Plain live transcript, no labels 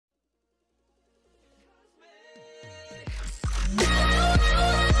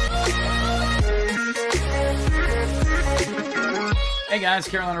Hey guys,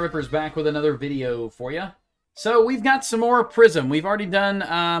 Carolina Ripper's back with another video for you. So we've got some more Prizm. We've already done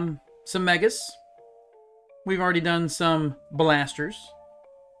some Megas. We've already done some Blasters.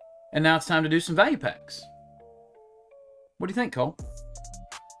 And now it's time to do some value packs. What do you think, Cole?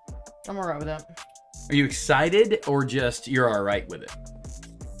 I'm alright with that. Are you excited or just you're alright with it?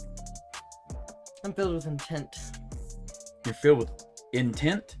 I'm filled with intent. You're filled with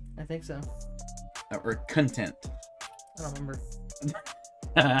intent? I think so. Or content? I don't remember.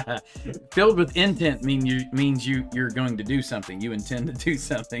 Filled with intent means you're going to do something. You intend to do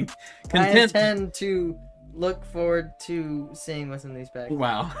something. I intend to look forward to seeing what's in these packs.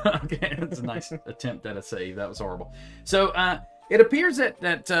 Wow. Okay, that's a nice attempt at a save. That was horrible. So it appears that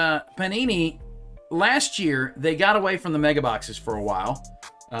Panini last year they got away from the mega boxes for a while,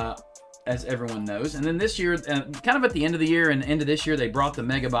 as everyone knows, and then this year, kind of at the end of the year and into this year, they brought the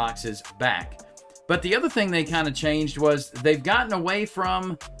mega boxes back. But the other thing they kind of changed was they've gotten away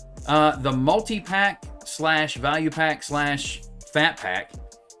from the multi-pack slash value pack slash fat pack.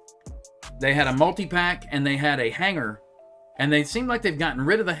 They had a multi-pack and they had a hanger, and they seem like they've gotten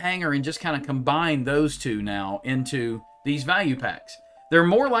rid of the hanger and just kind of combined those two now into these value packs. They're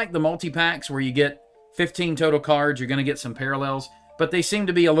more like the multi-packs where you get 15 total cards, you're going to get some parallels, but they seem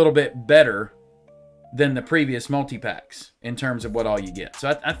to be a little bit better than the previous multi-packs in terms of what all you get.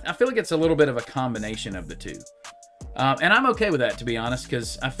 So I feel like it's a little bit of a combination of the two. And I'm okay with that, to be honest,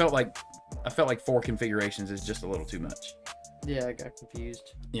 because I felt like 4 configurations is just a little too much. Yeah, I got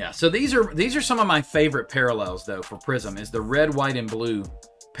confused. Yeah, so these are some of my favorite parallels, though, for Prizm, is the red, white, and blue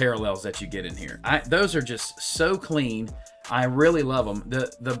parallels that you get in here. Those are just so clean. I really love them.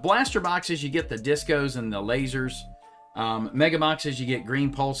 The blaster boxes, you get the discos and the lasers. Mega boxes, you get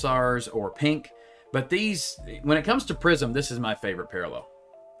green pulsars or pink. But these, when it comes to Prizm, this is my favorite parallel.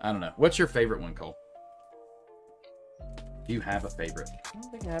 I don't know. What's your favorite one, Cole? Do you have a favorite? I don't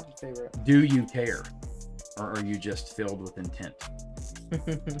think I have a favorite. Do you care? Or are you just filled with intent?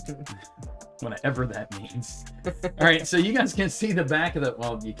 Whatever that means. All right, so you guys can see the back of the...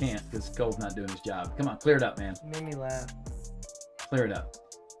 Well, you can't because Cole's not doing his job. Come on, clear it up, man. You made me laugh. Clear it up.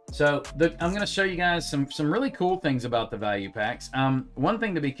 So I'm going to show you guys some really cool things about the value packs. One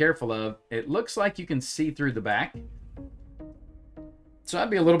thing to be careful of, it looks like you can see through the back. So I'd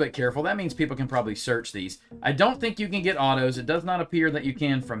be a little bit careful. That means people can probably search these. I don't think you can get autos. It does not appear that you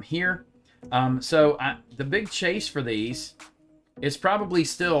can from here. The big chase for these is probably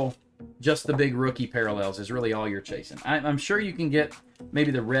still just the big rookie parallels is really all you're chasing. I'm sure you can get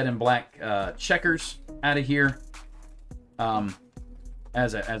maybe the red and black checkers out of here.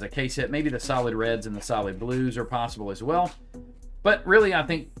 As a case hit. Maybe the solid reds and the solid blues are possible as well. But really, I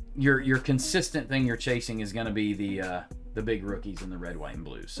think your consistent thing you're chasing is going to be the big rookies in the red, white, and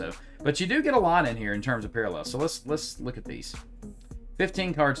blues. So, but you do get a lot in here in terms of parallels. So let's look at these.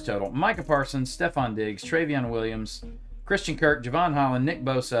 15 cards total. Micah Parsons, Stephon Diggs, Travion Williams, Christian Kirk, Javon Holland, Nick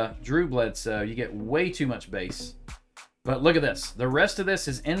Bosa, Drew Bledsoe. You get way too much base. But look at this. The rest of this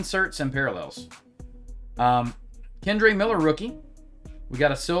is inserts and parallels. Kendre Miller rookie. We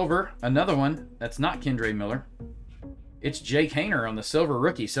got a silver, another one that's not Kendre Miller. It's Jake Haener on the silver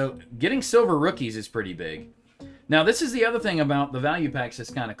rookie. So getting silver rookies is pretty big. Now, this is the other thing about the value packs that's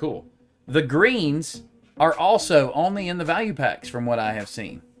kind of cool. The greens are also only in the value packs from what I have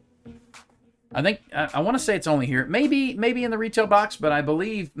seen. I think, I want to say it's only here. Maybe in the retail box, but I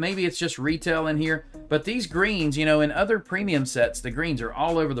believe maybe it's just retail in here. But these greens, you know, in other premium sets, the greens are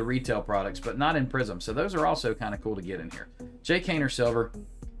all over the retail products, but not in Prizm. So those are also kind of cool to get in here. Jake Haener silver.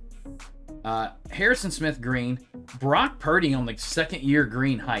 Harrison Smith green. Brock Purdy on the second year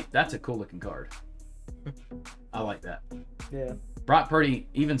green hype. That's a cool looking card. I like that. Yeah. Brock Purdy,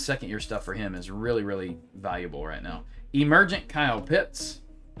 even second year stuff for him is really, really valuable right now. Emergent Kyle Pitts.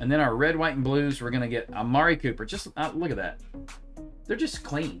 And then our red, white, and blues, we're going to get Amari Cooper. Just look at that. They're just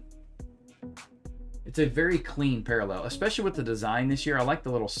clean. It's a very clean parallel, especially with the design this year. I like the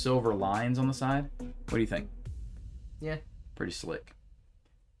little silver lines on the side. What do you think? Yeah. Pretty slick.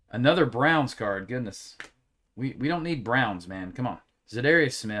 Another Browns card. Goodness. We don't need Browns, man. Come on.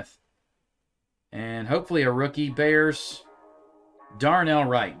 Zadarius Smith. And hopefully a rookie. Bears. Darnell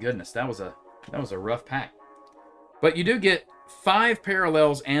Wright. Goodness, that was a rough pack. But you do get 5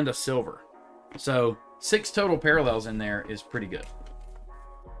 parallels and a silver. So 6 total parallels in there is pretty good.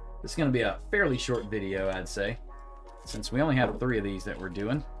 This is going to be a fairly short video, I'd say, since we only have 3 of these that we're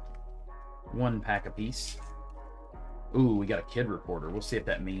doing. 1 pack apiece. Ooh, we got a kid reporter. We'll see if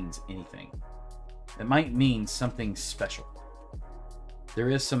that means anything. It might mean something special. There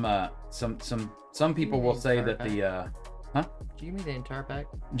is some people will say that the huh? Do you mean the entire pack?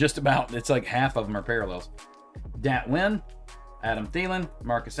 Just about. It's like half of them are parallels. Dat Win, Adam Thielen,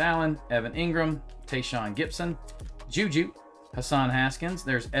 Marcus Allen, Evan Ingram, Tayshaun Gibson, Juju, Hassan Haskins.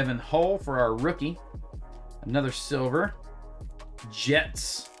 There's Evan Hull for our rookie. Another silver.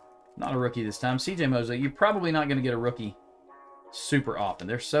 Jets. Not a rookie this time. CJ Mosley. You're probably not going to get a rookie super often.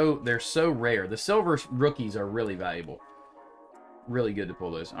 They're so rare. The silver rookies are really valuable. Really good to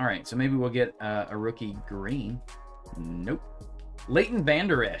pull those. All right, so maybe we'll get a rookie green. Nope. Leighton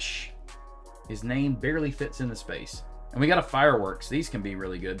Vander Esch. His name barely fits in the space. And we got a Fireworks. These can be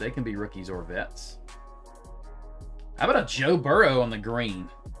really good. They can be rookies or vets. How about a Joe Burrow on the green?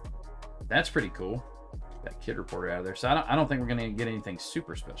 That's pretty cool. That kid reporter out of there. So I don't think we're going to get anything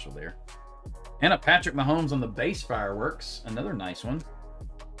super special there. And a Patrick Mahomes on the base Fireworks. Another nice one.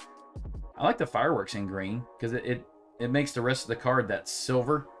 I like the Fireworks in green because it makes the rest of the card that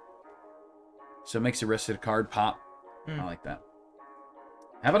silver. So it makes the rest of the card pop. I like that.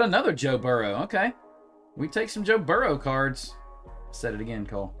 How about another Joe Burrow? Okay. We take some Joe Burrow cards. Said it again,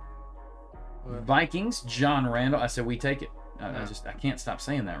 Cole. What? Vikings, John Randall. I said we take it. I can't stop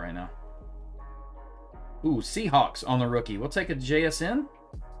saying that right now. Ooh, Seahawks on the rookie. We'll take a JSN.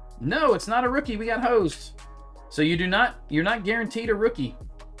 No, it's not a rookie. We got hosed. So you're not guaranteed a rookie.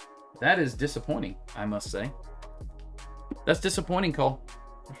 That is disappointing, I must say. That's disappointing, Cole.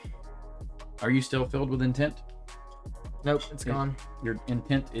 Are you still filled with intent? Nope, it's gone. Your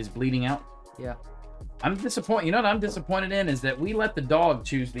intent is bleeding out? Yeah. I'm disappointed. You know what I'm disappointed in is that we let the dog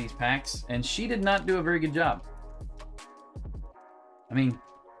choose these packs, and she did not do a very good job. I mean,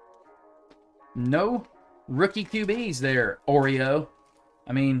 no rookie QBs there, Oreo.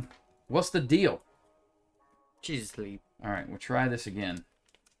 I mean, what's the deal? She's asleep. All right, we'll try this again.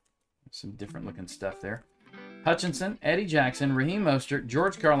 Some different looking stuff there. Hutchinson, Eddie Jackson, Raheem Mostert,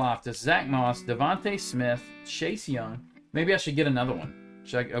 George Karlaftis, Zach Moss, Devontae Smith, Chase Young. Maybe I should get another one.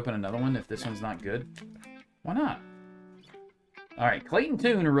 Should I open another one if this one's not good? Why not? All right, Clayton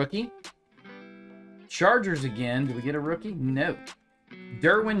Tune, a rookie. Chargers again. Do we get a rookie? No.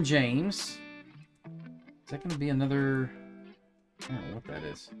 Derwin James. Is that going to be another... I don't know what that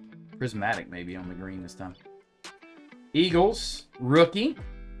is. Prismatic maybe on the green this time. Eagles, rookie.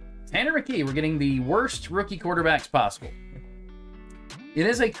 Tanner McKee. We're getting the worst rookie quarterbacks possible. It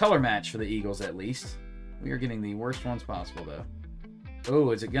is a color match for the Eagles at least. We are getting the worst ones possible though.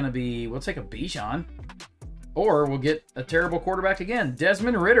 Oh, is it going to be... We'll take a Bijan. Or we'll get a terrible quarterback again.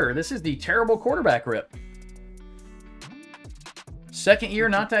 Desmond Ridder. This is the terrible quarterback rip. Second year,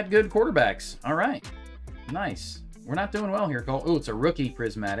 not that good quarterbacks. All right. Nice. We're not doing well here, Cole. Oh, it's a rookie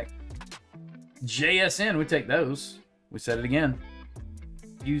prismatic. JSN. We take those. We said it again.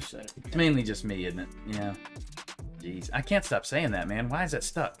 You said it. It's mainly just me, isn't it? Yeah. Jeez. I can't stop saying that, man. Why is that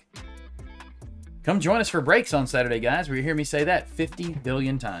stuck? Come join us for breaks on Saturday, guys, where you hear me say that 50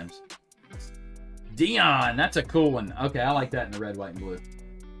 billion times. Dion. That's a cool one. Okay, I like that in the red, white, and blue.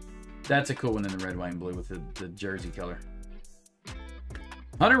 That's a cool one in the red, white, and blue with the jersey color.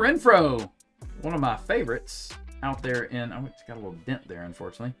 Hunter Renfrow. One of my favorites out there in... Oh, it's got a little dent there,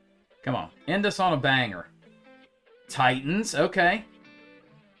 unfortunately. Come on. End us on a banger. Titans. Okay.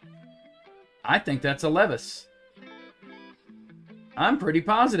 I think that's a Levis. I'm pretty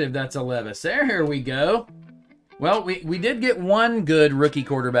positive that's a Levis. Here we go. Well, we did get one good rookie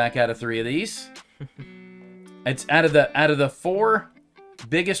quarterback out of 3 of these. It's out of the 4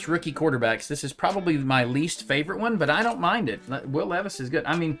 biggest rookie quarterbacks. This is probably my least favorite one, but I don't mind it. Will Levis is good.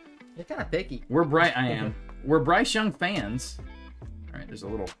 I mean, you're kind of picky. I am. We're Bryce Young fans. All right, there's a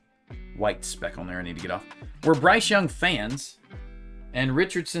little white speck on there I need to get off. We're Bryce Young fans, and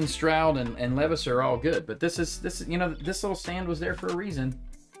Richardson, Stroud, and Levis are all good. But this is you know, this little stand was there for a reason.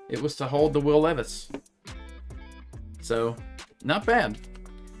 It was to hold the Will Levis. So, not bad.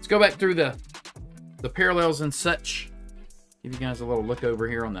 Let's go back through the parallels and such. Give you guys a little look over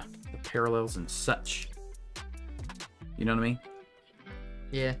here on the parallels and such. You know what I mean?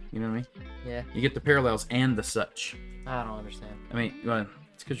 Yeah. You know what I mean? Yeah. You get the parallels and the such. I don't understand. I mean, well,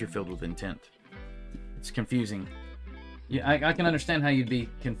 it's because you're filled with intent. It's confusing. Yeah, I can understand how you'd be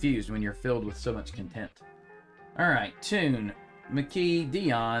confused when you're filled with so much content. All right, Tune, McKee,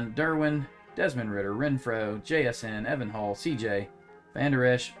 Dion, Derwin, Desmond Ridder, Renfrow, JSN, Evan Hull, CJ, Vander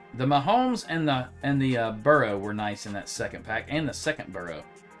Esch. The Mahomes and the Burrow were nice in that second pack, and the second Burrow.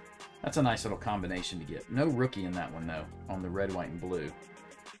 That's a nice little combination to get. No rookie in that one, though, on the red, white, and blue.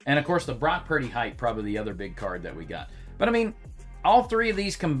 And, of course, the Brock Purdy hype, probably the other big card that we got. But, I mean, all 3 of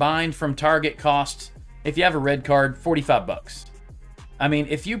these combined from Target cost, if you have a red card, $45. I mean,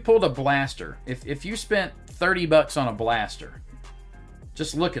 if you pulled a blaster, if you spent $30 on a blaster,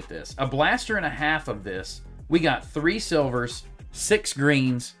 just look at this. A blaster and a half of this, we got 3 silvers, 6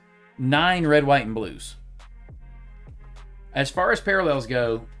 greens, 9 red, white, and blues. As far as parallels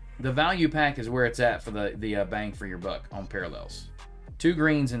go, the value pack is where it's at for the bang for your buck on parallels. 2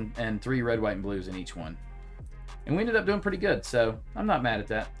 greens and 3 red, white, and blues in each one. And we ended up doing pretty good, so I'm not mad at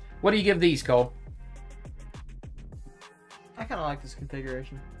that. What do you give these, Cole? I kind of like this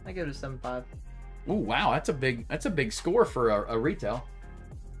configuration. I give it a 7.5. Oh wow, that's a big score for a retail.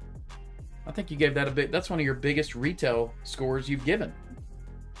 I think you gave that a bit. That's one of your biggest retail scores you've given.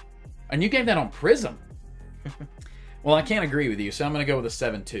 And you gave that on Prizm. Well, I can't agree with you, so I'm going to go with a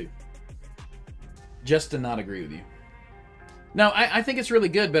 7.2. Just to not agree with you. No, I think it's really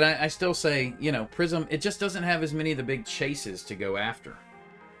good, but I still say, you know, Prizm, it just doesn't have as many of the big chases to go after.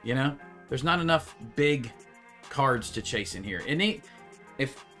 You know? There's not enough big cards to chase in here.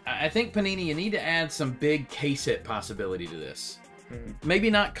 I think Panini, you need to add some big case hit possibility to this. Maybe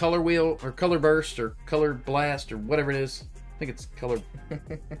not Color Wheel or Color Burst or Color Blast or whatever it is. I think it's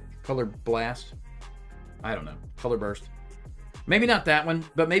Color Blast. I don't know. Color Burst. Maybe not that one,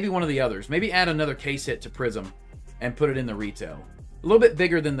 but maybe one of the others. Maybe add another case hit to Prizm and put it in the retail. A little bit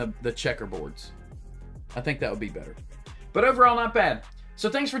bigger than the checkerboards. I think that would be better. But overall, not bad. So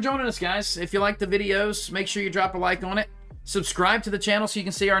thanks for joining us, guys. If you like the videos, make sure you drop a like on it. Subscribe to the channel so you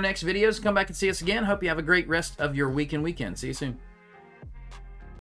can see our next videos. Come back and see us again. Hope you have a great rest of your week and weekend. See you soon.